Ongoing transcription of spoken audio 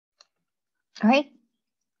All right,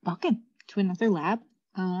 welcome to another lab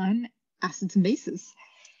on acids and bases.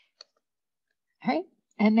 All right,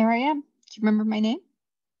 and there I am. Do you remember my name?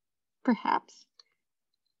 Perhaps.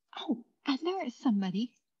 Oh, and there is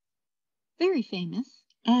somebody very famous,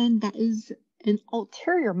 and that is an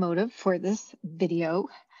ulterior motive for this video.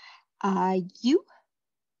 You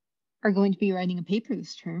are going to be writing a paper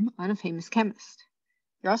this term on a famous chemist.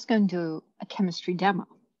 You're also going to do a chemistry demo.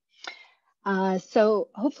 So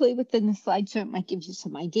hopefully within the slideshow, it might give you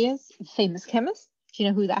some ideas of famous chemists. Do you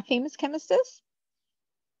know who that famous chemist is?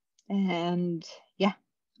 And yeah,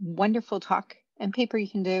 wonderful talk and paper you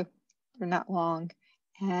can do. They're not long,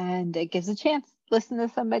 and it gives a chance to listen to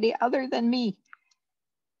somebody other than me.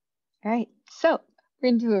 All right, so we're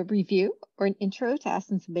going to do a review or an intro to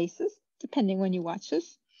acids and bases, depending when you watch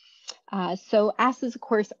this. So acids, of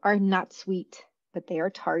course, are not sweet, but they are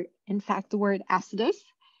tart. In fact, the word acidus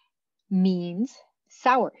means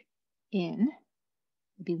sour in,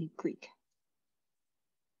 I believe, Greek.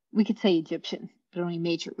 We could say Egyptian, but only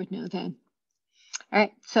Major would know then. All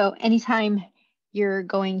right, so anytime you're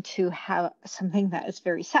going to have something that is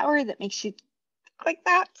very sour that makes you like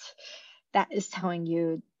that is telling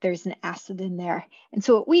you there's an acid in there. And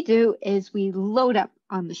so what we do is we load up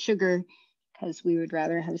on the sugar because we would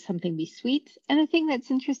rather have something be sweet. And the thing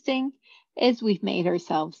that's interesting is we've made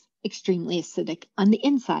ourselves extremely acidic on the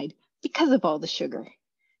inside because of all the sugar.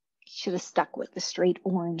 Should have stuck with the straight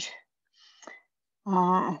orange.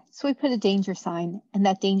 So we put a danger sign, and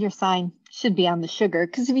that danger sign should be on the sugar,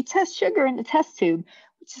 because if you test sugar in the test tube,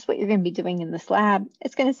 which is what you're going to be doing in this lab,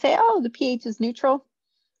 it's going to say, oh, the pH is neutral.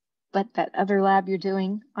 But that other lab you're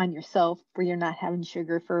doing on yourself, where you're not having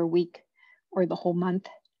sugar for a week or the whole month,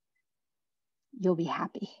 you'll be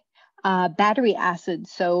happy. Battery acid.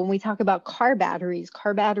 So when we talk about car batteries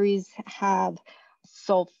have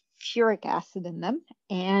sulfuric acid in them,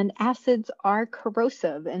 and acids are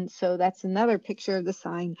corrosive. And so that's another picture of the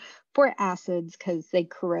sign for acids, because they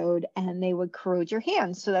corrode and they would corrode your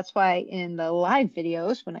hands. So that's why in the live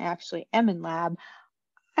videos, when I actually am in lab,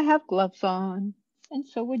 I have gloves on, and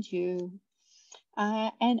so would you.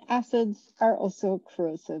 And acids are also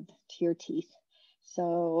corrosive to your teeth.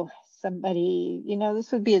 So somebody,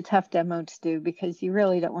 this would be a tough demo to do, because you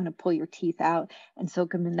really don't want to pull your teeth out and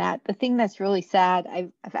soak them in that. The thing that's really sad,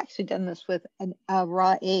 I've actually done this with a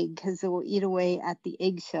raw egg, because it will eat away at the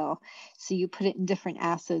eggshell. So you put it in different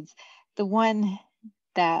acids. The one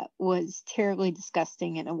that was terribly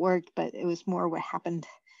disgusting, and it worked, but it was more what happened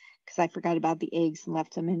because I forgot about the eggs and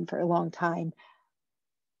left them in for a long time,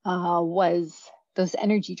 was those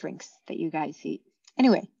energy drinks that you guys eat.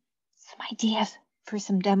 Anyway, some ideas for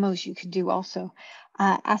some demos you could do also.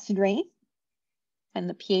 Acid rain, and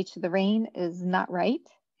the pH of the rain is not right,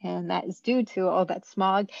 and that is due to all that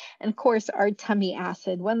smog. And of course, our tummy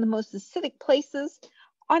acid, one of the most acidic places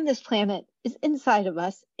on this planet, is inside of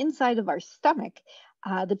us, inside of our stomach.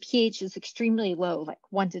 The pH is extremely low, like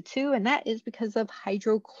 1 to 2, and that is because of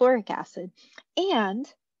hydrochloric acid. And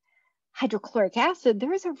hydrochloric acid,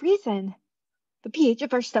 there is a reason the pH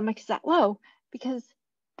of our stomach is that low, because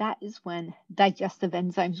that is when digestive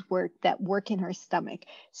enzymes work in our stomach.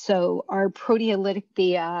 So our proteolytic,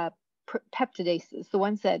 the peptidases, the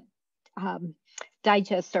ones that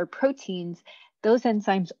digest our proteins, those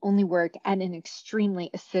enzymes only work at an extremely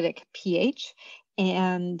acidic pH.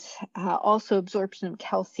 And also absorption of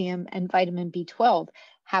calcium and vitamin B12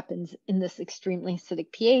 happens in this extremely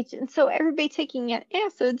acidic pH. And so everybody taking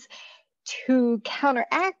acids to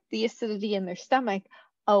counteract the acidity in their stomach,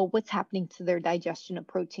 what's happening to their digestion of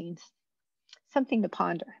proteins? Something to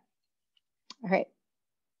ponder. All right.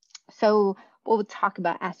 So we'll talk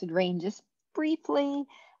about acid rain just briefly.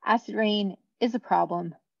 Acid rain is a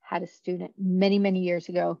problem. Had a student many, many years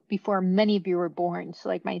ago, before many of you were born. So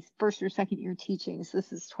like my first or second year teaching, so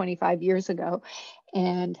this is 25 years ago.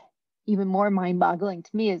 And even more mind-boggling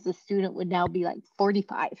to me is the student would now be like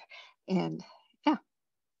 45. And yeah,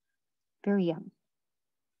 very young.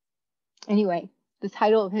 Anyway, the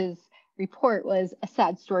title of his report was A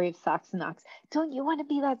Sad Story of Socks and Knocks. Don't you want to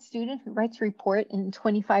be that student who writes a report in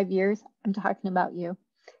 25 years? I'm talking about you.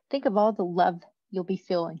 Think of all the love you'll be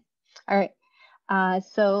feeling. All right.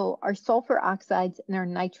 So our sulfur oxides and our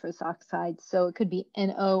nitrous oxides, so it could be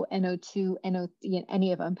NO, NO2, NO3, and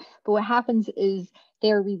any of them. But what happens is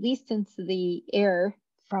they're released into the air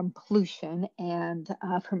from pollution and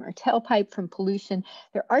from our tailpipe from pollution.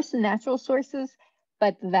 There are some natural sources,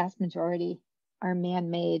 but the vast majority are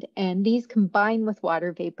man-made, and these combine with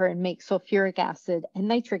water vapor and make sulfuric acid and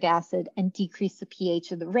nitric acid and decrease the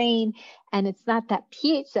pH of the rain. And it's not that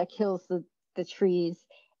pH that kills the trees,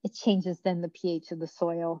 it changes then the pH of the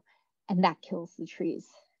soil, and that kills the trees.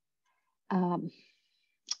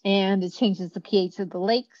 And it changes the pH of the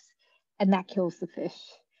lakes, and that kills the fish.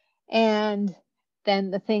 And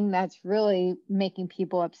then the thing that's really making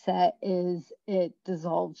people upset is it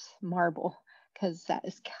dissolves marble, because that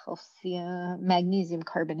is calcium, magnesium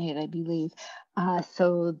carbonate, I believe.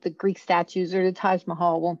 So the Greek statues or the Taj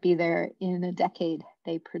Mahal won't be there in a decade,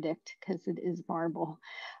 they predict, because it is marble.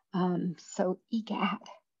 So egad.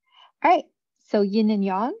 All right, so yin and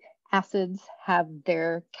yang. Acids have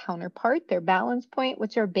their counterpart, their balance point,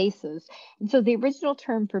 which are bases. And so the original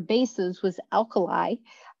term for bases was alkali.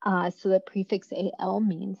 So the prefix Al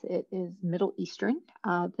means it is Middle Eastern.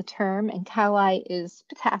 The term, and kali is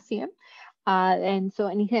potassium. And so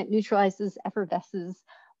anything that neutralizes, effervesces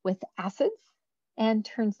with acids and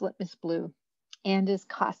turns litmus blue and is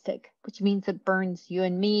caustic, which means it burns you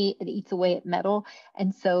and me, it eats away at metal.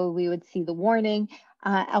 And so we would see the warning.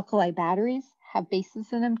 Alkali batteries have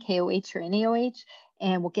bases in them, KOH or NaOH,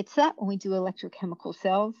 and we'll get to that when we do electrochemical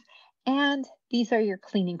cells. And these are your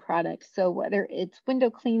cleaning products. So whether it's window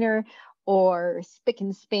cleaner or spick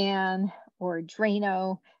and span or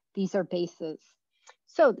Drano, these are bases.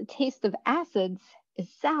 So the taste of acids is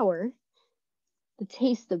sour. The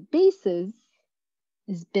taste of bases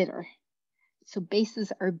is bitter. So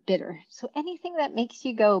bases are bitter. So anything that makes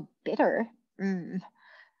you go bitter,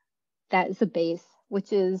 that is a base,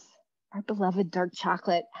 which is our beloved dark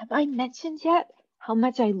chocolate. Have I mentioned yet how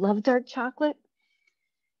much I love dark chocolate?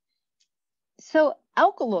 So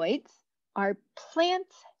alkaloids are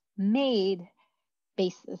plant-made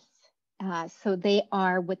bases. So they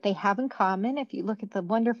are, what they have in common, if you look at the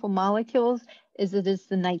wonderful molecules, is it is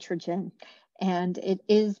the nitrogen. And it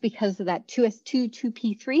is because of that 2s2,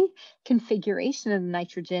 2p3 configuration of the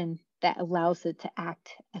nitrogen that allows it to act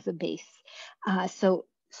as a base. So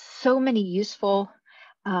many useful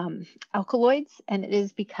alkaloids, and it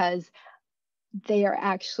is because they are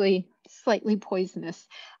actually slightly poisonous.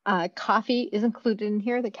 Coffee is included in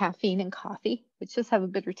here, the caffeine in coffee, which just have a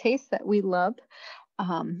bitter taste that we love.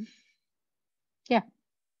 Yeah,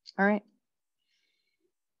 all right.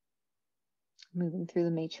 Moving through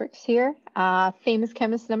the matrix here. Famous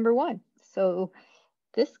chemist number 1. So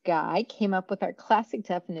this guy came up with our classic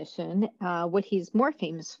definition. What he's more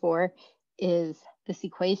famous for is this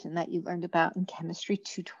equation that you learned about in chemistry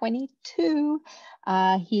 222.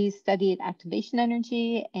 He studied activation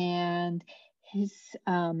energy, and his,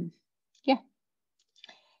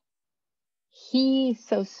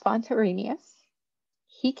 so spontaneous.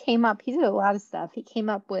 He did a lot of stuff. He came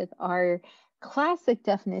up with our classic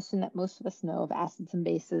definition that most of us know of acids and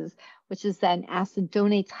bases, which is that an acid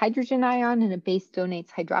donates hydrogen ion and a base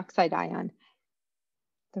donates hydroxide ion.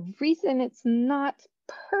 The reason it's not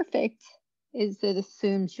perfect is it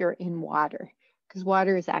assumes you're in water, because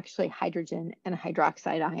water is actually hydrogen and a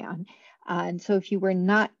hydroxide ion. And so if you were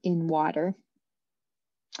not in water,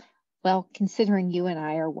 well, considering you and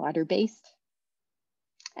I are water-based,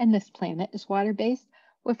 and this planet is water-based,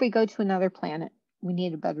 well, if we go to another planet, we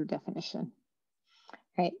need a better definition.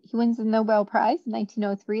 Right? He wins the Nobel Prize in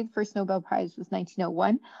 1903. The first Nobel Prize was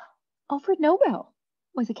 1901. Alfred Nobel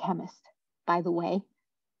was a chemist, by the way.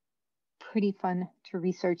 Pretty fun to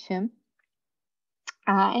research him.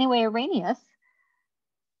 Anyway, Arrhenius,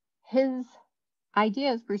 his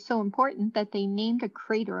ideas were so important that they named a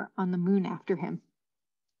crater on the moon after him.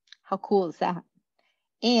 How cool is that?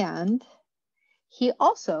 And he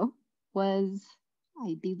also was,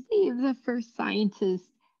 I believe, the first scientist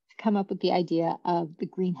to come up with the idea of the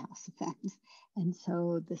greenhouse effect. And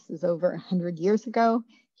so this is over 100 years ago.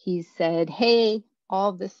 He said, hey,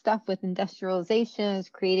 all this stuff with industrialization is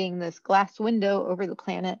creating this glass window over the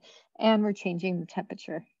planet, and we're changing the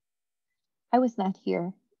temperature. I was not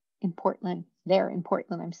here in Portland,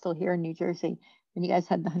 I'm still here in New Jersey when you guys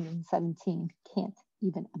had the 117. Can't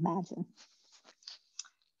even imagine.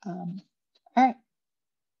 All right.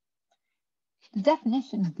 The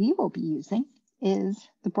definition we will be using is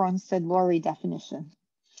the Bronsted-Lowry definition.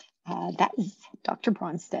 That is Dr.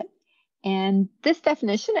 Bronsted. And this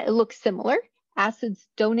definition, it looks similar. Acids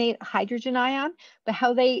donate a hydrogen ion, but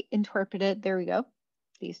how they interpret it, there we go.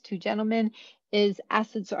 These two gentlemen, is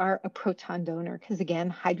acids are a proton donor, because again,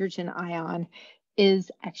 hydrogen ion is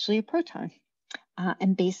actually a proton,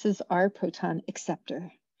 and bases are a proton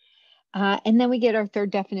acceptor. And then we get our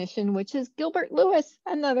third definition, which is Gilbert Lewis,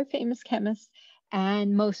 another famous chemist,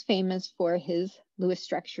 and most famous for his Lewis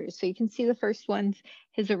structures. So you can see the first ones,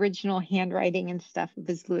 his original handwriting and stuff of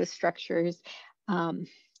his Lewis structures.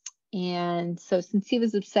 And so since he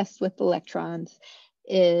was obsessed with electrons,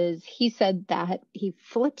 he said that he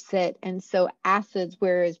flips it. And so acids,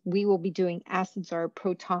 whereas we will be doing acids are a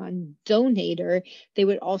proton donator, they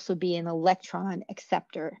would also be an electron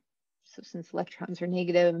acceptor. So since electrons are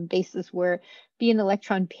negative and bases were be an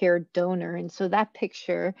electron pair donor. And so that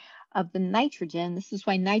picture of the nitrogen, this is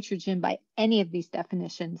why nitrogen by any of these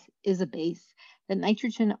definitions is a base. The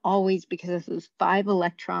nitrogen always, because of those 5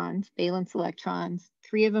 electrons, valence electrons,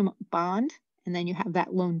 3 of them bond, and then you have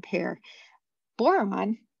that lone pair.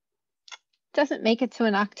 Boron doesn't make it to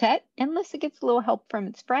an octet unless it gets a little help from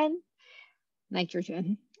its friend,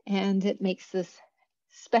 nitrogen. And it makes this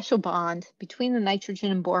special bond between the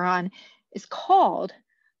nitrogen and boron is called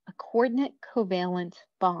a coordinate covalent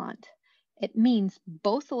bond. It means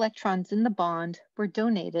both electrons in the bond were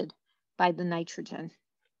donated by the nitrogen.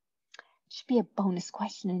 It should be a bonus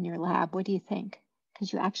question in your lab. What do you think?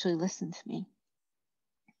 Because you actually listened to me.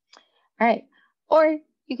 All right. Or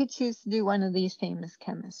you could choose to do one of these famous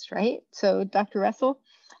chemists, right? So Dr. Russell,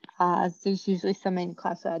 there's usually somebody in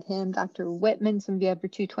class that had him, Dr. Whitman, some of you have for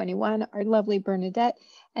 221, our lovely Bernadette,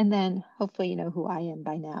 and then hopefully you know who I am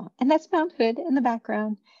by now. And that's Mount Hood in the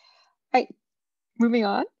background. All right, moving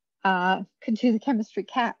on. Could do the chemistry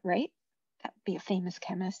cat, right? That would be a famous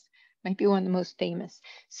chemist. Might be one of the most famous.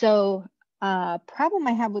 So problem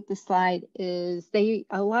I have with this slide is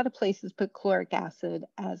a lot of places put chloric acid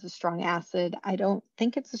as a strong acid. I don't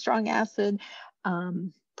think it's a strong acid.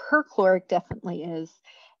 Perchloric definitely is.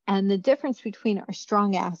 And the difference between our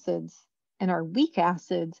strong acids and our weak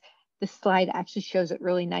acids, this slide actually shows it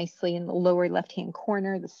really nicely in the lower left-hand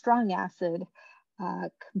corner. The strong acid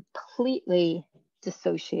completely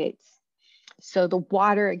dissociates. So the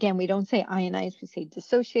water, again, we don't say ionize, we say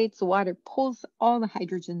dissociates. The water pulls all the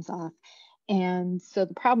hydrogens off. And so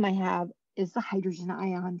the problem I have is the hydrogen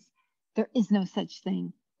ions. There is no such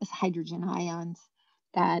thing as hydrogen ions.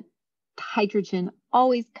 That hydrogen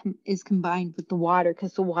always is combined with the water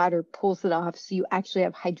because the water pulls it off. So you actually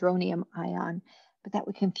have hydronium ion, but that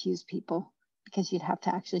would confuse people because you'd have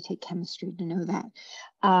to actually take chemistry to know that.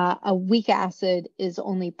 A weak acid is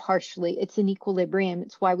only partially, it's in equilibrium.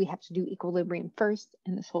 It's why we have to do equilibrium first.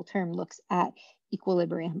 And this whole term looks at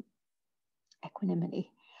equilibrium,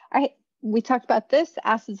 equanimity. All right, we talked about this,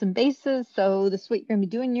 acids and bases. So this is what you're gonna be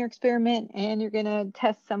doing in your experiment, and you're gonna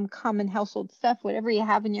test some common household stuff, whatever you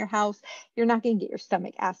have in your house. You're not gonna get your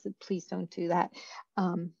stomach acid, please don't do that.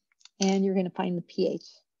 And you're gonna find the pH.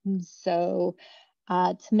 And so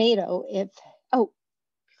tomato,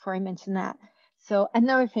 before I mention that, so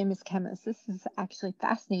another famous chemist, this is actually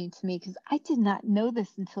fascinating to me because I did not know this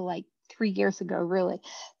until like 3 years ago, really,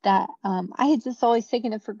 that I had just always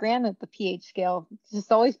taken it for granted, the pH scale. It's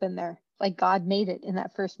just always been there, like God made it in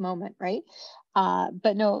that first moment, right?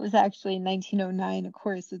 But no, it was actually in 1909. Of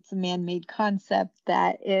course, it's a man-made concept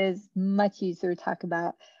that is much easier to talk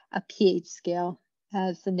about a pH scale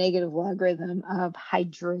as the negative logarithm of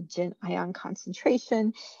hydrogen ion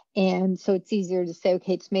concentration. And so it's easier to say,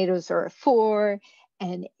 okay, tomatoes are a 4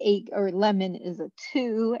 and lemon is a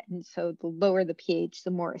 2. And so the lower the pH,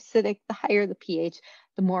 the more acidic, the higher the pH,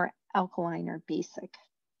 the more alkaline or basic.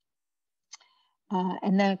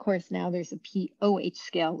 And then, of course, now there's a pOH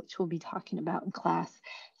scale, which we'll be talking about in class.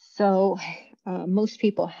 So most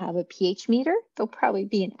people have a pH meter. There'll probably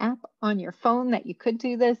be an app on your phone that you could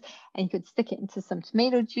do this, and you could stick it into some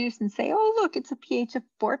tomato juice and say, oh, look, it's a pH of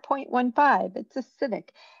 4.15. It's acidic.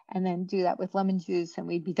 And then do that with lemon juice, and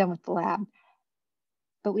we'd be done with the lab.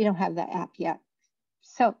 But we don't have that app yet.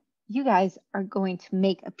 So you guys are going to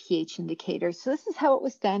make a pH indicator. So this is how it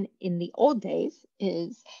was done in the old days,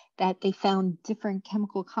 is that they found different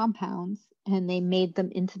chemical compounds and they made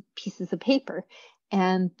them into pieces of paper.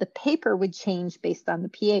 And the paper would change based on the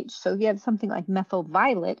pH. So if you have something like methyl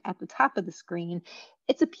violet at the top of the screen,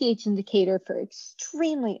 it's a pH indicator for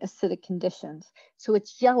extremely acidic conditions. So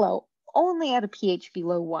it's yellow only at a pH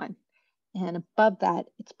below 1. And above that,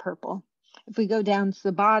 it's purple. If we go down to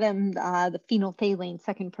the bottom, the phenolphthalein,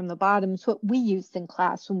 second from the bottom, is what we used in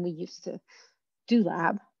class when we used to do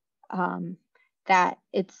lab, that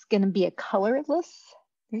it's going to be a colorless.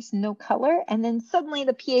 There's no color. And then suddenly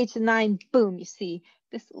the pH of 9, boom, you see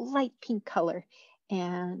this light pink color.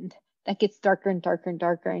 And that gets darker and darker and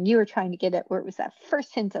darker. And you were trying to get it where it was that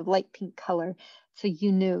first hint of light pink color. So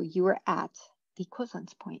you knew you were at the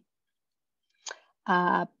equivalence point.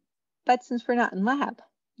 But since we're not in lab,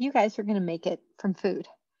 you guys are going to make it from food.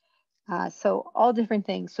 So all different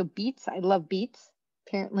things. So beets, I love beets.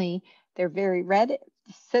 Apparently they're very red,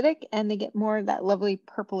 acidic, and they get more of that lovely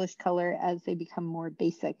purplish color as they become more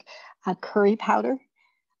basic. Curry powder.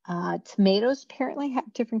 Tomatoes apparently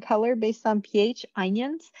have different color based on pH.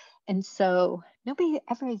 Onions. And so nobody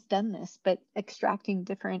ever has done this, but extracting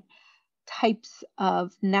different types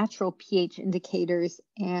of natural pH indicators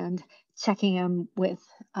and checking them with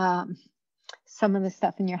some of the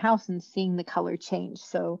stuff in your house and seeing the color change.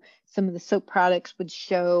 So some of the soap products would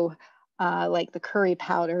show like the curry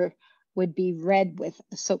powder would be red with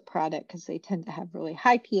a soap product because they tend to have really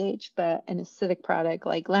high pH, but an acidic product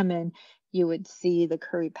like lemon, you would see the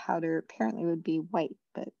curry powder apparently would be white,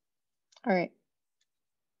 but all right.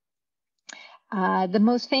 The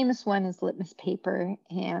most famous one is litmus paper,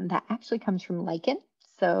 and that actually comes from lichen.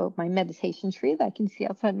 So my meditation tree that I can see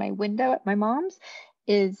outside my window at my mom's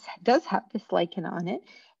does have this lichen on it.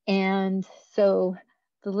 And so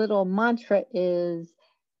the little mantra is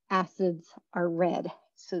acids are red.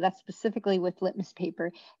 So that's specifically with litmus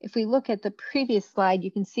paper. If we look at the previous slide,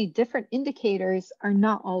 you can see different indicators are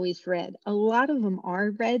not always red. A lot of them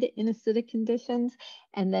are red in acidic conditions,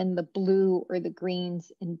 and then the blue or the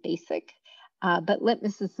greens in basic. But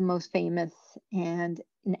litmus is the most famous, and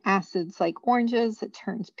in acids like oranges, it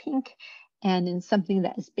turns pink. And in something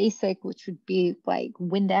that is basic, which would be like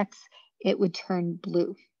Windex, it would turn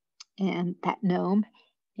blue. And that gnome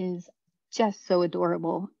is just so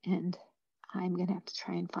adorable, and I'm gonna have to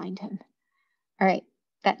try and find him. All right,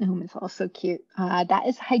 that gnome is also cute. That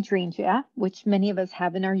is hydrangea, which many of us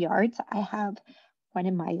have in our yards. I have one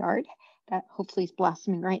in my yard that hopefully is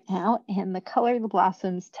blossoming right now, and the color of the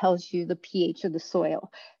blossoms tells you the pH of the soil.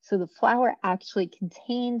 So the flower actually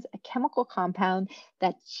contains a chemical compound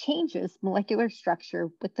that changes molecular structure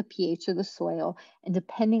with the pH of the soil, and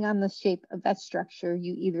depending on the shape of that structure,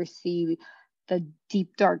 you either see the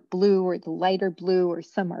deep dark blue or the lighter blue, or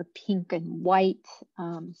some are pink and white.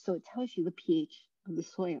 So it tells you the pH of the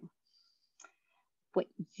soil. What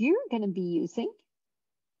you're going to be using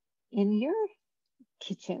in your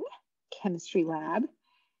kitchen chemistry lab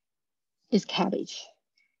is cabbage.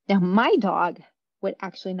 Now, my dog would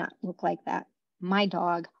actually not look like that. My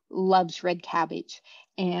dog loves red cabbage,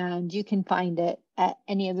 and you can find it at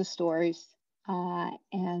any of the stores.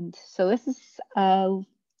 And so this is a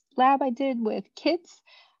lab I did with kids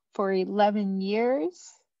for 11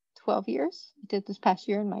 years, 12 years. I did this past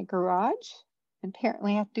year in my garage, and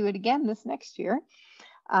apparently I have to do it again this next year.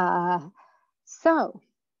 So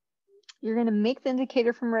you're going to make the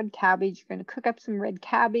indicator from red cabbage. You're going to cook up some red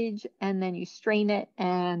cabbage, and then you strain it,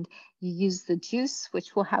 and you use the juice,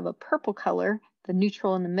 which will have a purple color, the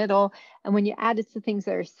neutral in the middle. And when you add it to things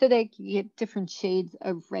that are acidic, you get different shades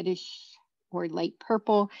of reddish or light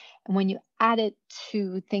purple. And when you add it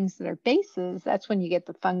to things that are bases, that's when you get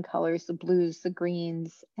the fun colors, the blues, the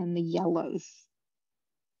greens, and the yellows.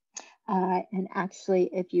 And actually,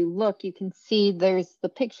 if you look, you can see there's the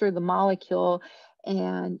picture of the molecule,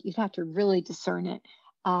 and you'd have to really discern it.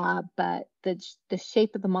 But the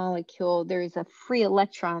shape of the molecule, there is a free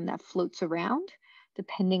electron that floats around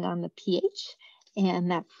depending on the pH.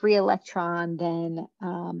 And that free electron then,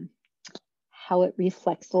 how it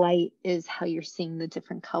reflects light is how you're seeing the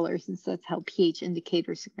different colors. And so that's how pH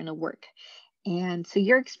indicators are going to work. And so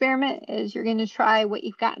your experiment is you're going to try what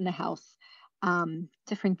you've got in the house,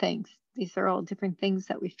 different things. These are all different things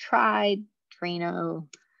that we've tried. Drano,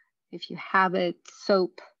 if you have it,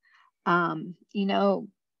 soap, you know,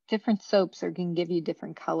 different soaps are going to give you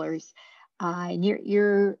different colors. And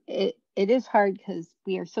it is hard because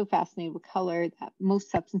we are so fascinated with color that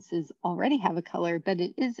most substances already have a color, but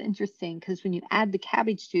it is interesting because when you add the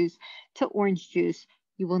cabbage juice to orange juice,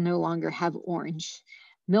 you will no longer have orange.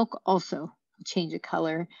 Milk also will change a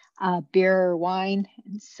color, beer or wine.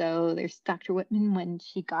 And so there's Dr. Whitman, when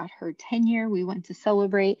she got her tenure, we went to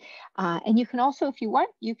celebrate. And you can also, if you want,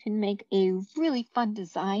 you can make a really fun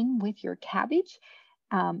design with your cabbage.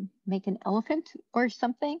 Make an elephant or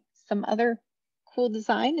something, some other cool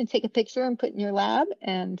design, and take a picture and put in your lab.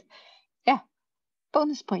 And yeah,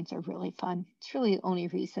 bonus points are really fun. It's really the only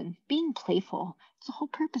reason. Being playful, it's the whole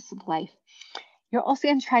purpose of life. You're also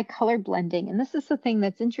going to try color blending, and this is the thing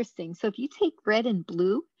that's interesting. So if you take red and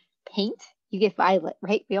blue paint, you get violet,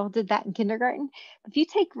 right? We all did that in kindergarten. If you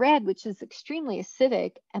take red, which is extremely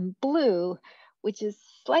acidic, and blue, which is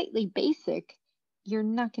slightly basic, you're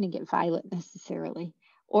not going to get violet necessarily.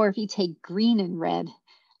 Or if you take green and red,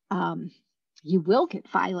 you will get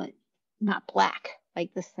violet, not black,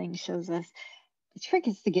 like this thing shows us. The trick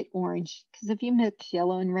is to get orange, because if you mix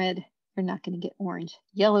yellow and red, you're not going to get orange.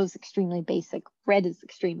 Yellow is extremely basic. Red is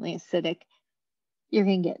extremely acidic. You're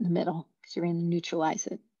going to get in the middle because you're going to neutralize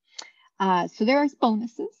it. So there are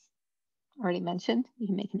bonuses. Already mentioned, you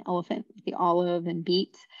can make an elephant with the olive and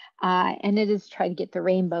beets. And it is try to get the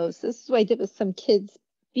rainbows. This is what I did with some kids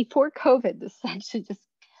before COVID. This is actually just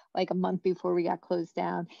like a month before we got closed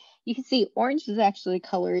down. You can see orange is actually a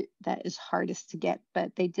color that is hardest to get,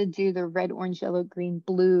 but they did do the red, orange, yellow, green,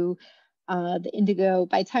 blue, the indigo.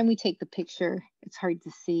 By the time we take the picture, it's hard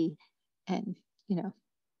to see. And, you know,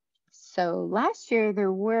 So last year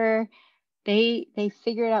they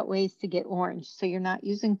figured out ways to get orange. So you're not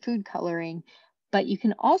using food coloring, but you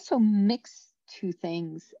can also mix two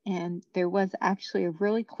things. And there was actually a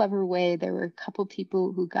really clever way. There were a couple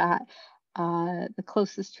people who got the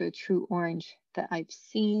closest to a true orange that I've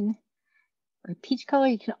seen, or peach color.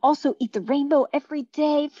 You can also eat the rainbow every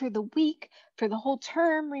day for the week, for the whole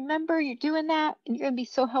term. Remember, you're doing that and you're going to be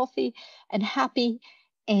so healthy and happy.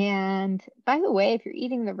 And by the way, if you're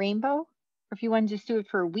eating the rainbow, or if you want to just do it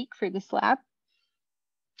for a week for this lab,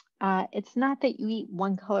 it's not that you eat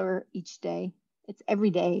one color each day. It's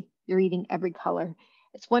every day you're eating every color.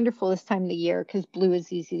 It's wonderful this time of the year because blue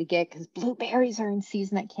is easy to get because blueberries are in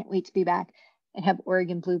season. I can't wait to be back and have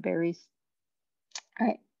Oregon blueberries. All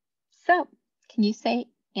right. So can you say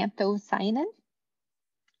anthocyanin?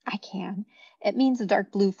 I can. It means a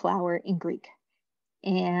dark blue flower in Greek.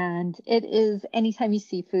 And it is, anytime you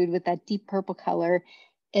see food with that deep purple color,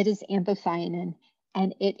 it is anthocyanin.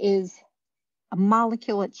 And it is a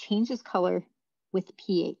molecule that changes color with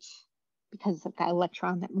pH because of that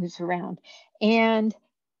electron that moves around. And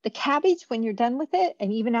the cabbage, when you're done with it,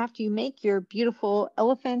 and even after you make your beautiful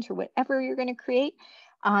elephant or whatever you're going to create,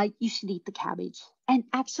 you should eat the cabbage. And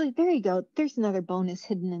actually, there you go. There's another bonus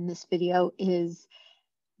hidden in this video is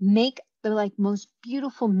make the most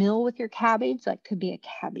beautiful meal with your cabbage. Like could be a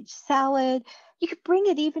cabbage salad. You could bring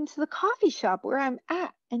it even to the coffee shop where I'm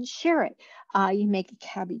at and share it. You make a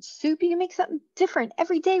cabbage soup. You can make something different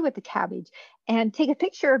every day with the cabbage and take a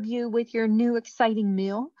picture of you with your new exciting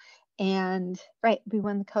meal. And right, be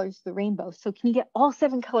one of the colors of the rainbow. So can you get all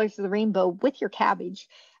 7 colors of the rainbow with your cabbage?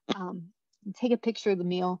 Take a picture of the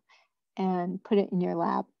meal and put it in your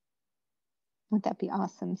lab. Wouldn't that be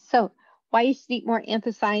awesome? So why you should eat more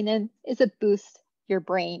anthocyanin is it boosts your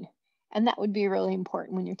brain. And that would be really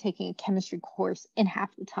important when you're taking a chemistry course in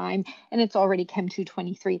half the time. And it's already Chem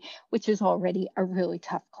 223, which is already a really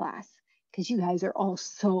tough class because you guys are all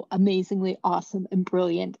so amazingly awesome and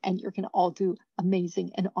brilliant. And you're going to all do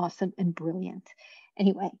amazing and awesome and brilliant.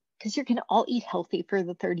 Anyway, because you're going to all eat healthy for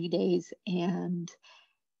the 30 days. And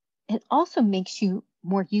it also makes you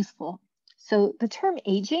more youthful. So the term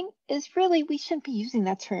aging is really, we shouldn't be using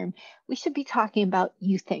that term. We should be talking about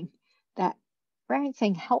youthing. That rather than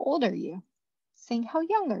saying, how old are you? Saying, how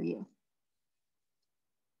young are you?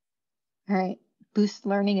 All right, boost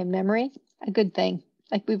learning and memory, a good thing.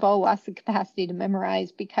 Like we've all lost the capacity to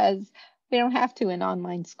memorize because we don't have to in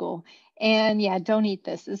online school. And yeah, don't eat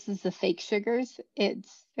this. This is the fake sugars.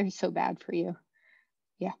 They're so bad for you.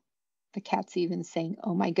 Yeah. The cat's even saying,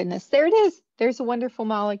 oh my goodness, there it is. There's a wonderful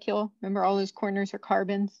molecule. Remember, all those corners are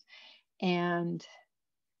carbons. And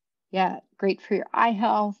yeah, great for your eye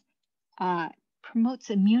health. Promotes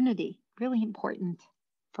immunity, really important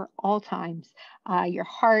for all times. Your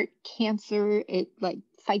heart, cancer, it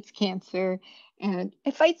fights cancer. And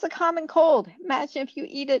it fights the common cold. Imagine if you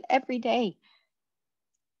eat it every day.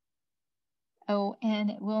 Oh, and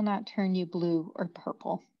it will not turn you blue or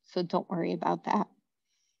purple. So don't worry about that.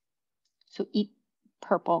 So eat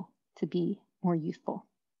purple to be more youthful.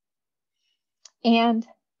 And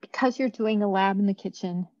because you're doing a lab in the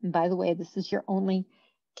kitchen, and by the way, this is your only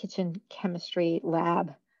kitchen chemistry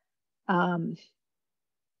lab.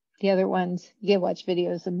 The other ones, you can watch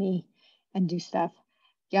videos of me and do stuff.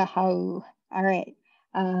 Yahoo! All right.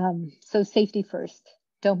 So safety first.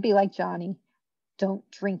 Don't be like Johnny. Don't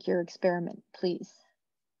drink your experiment, please.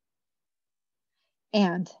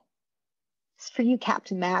 And it's for you,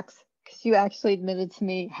 Captain Max, because you actually admitted to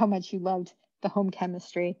me how much you loved the home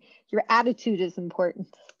chemistry. Your attitude is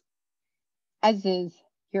important, as is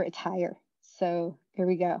your attire. So there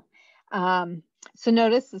we go. So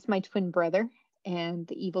notice this is my twin brother and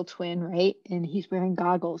the evil twin, right? And he's wearing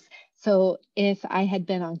goggles. So if I had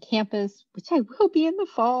been on campus, which I will be in the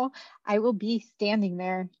fall, I will be standing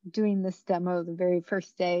there doing this demo the very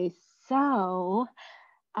first day. So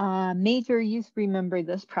major youth remember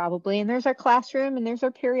this probably. And there's our classroom and there's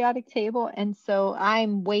our periodic table. And so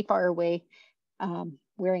I'm way far away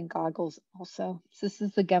wearing goggles also. So this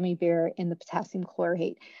is the gummy bear and the potassium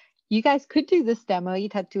chlorate. You guys could do this demo.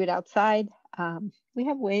 You'd have to do it outside. We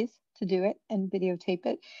have ways to do it and videotape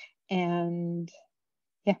it. And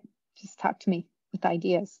yeah, just talk to me with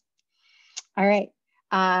ideas. All right.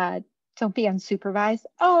 Don't be unsupervised.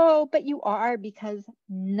 Oh, but you are, because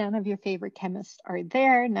none of your favorite chemists are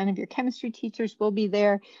there. None of your chemistry teachers will be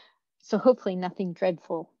there. So hopefully nothing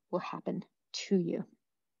dreadful will happen to you.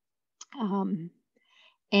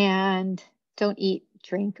 And don't eat,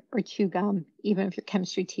 drink, or chew gum, even if your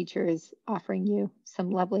chemistry teacher is offering you some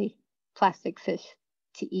lovely plastic fish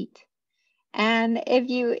to eat. And if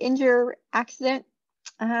you injure accident,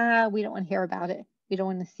 we don't want to hear about it. we don't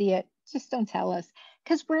want to see it, just don't tell us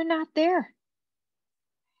because we're not there.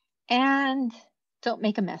 And don't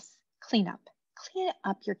make a mess. Clean up. Clean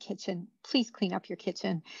up your kitchen. Please clean up your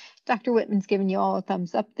kitchen. Dr. Whitman's giving you all a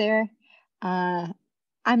thumbs up there. I'm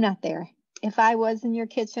not there. If I was in your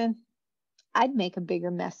kitchen, I'd make a bigger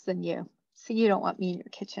mess than you. So you don't want me in your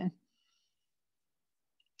kitchen.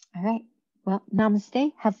 All right. Well,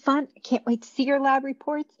 namaste. Have fun. I can't wait to see your lab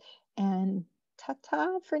reports. And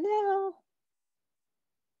ta-ta for now.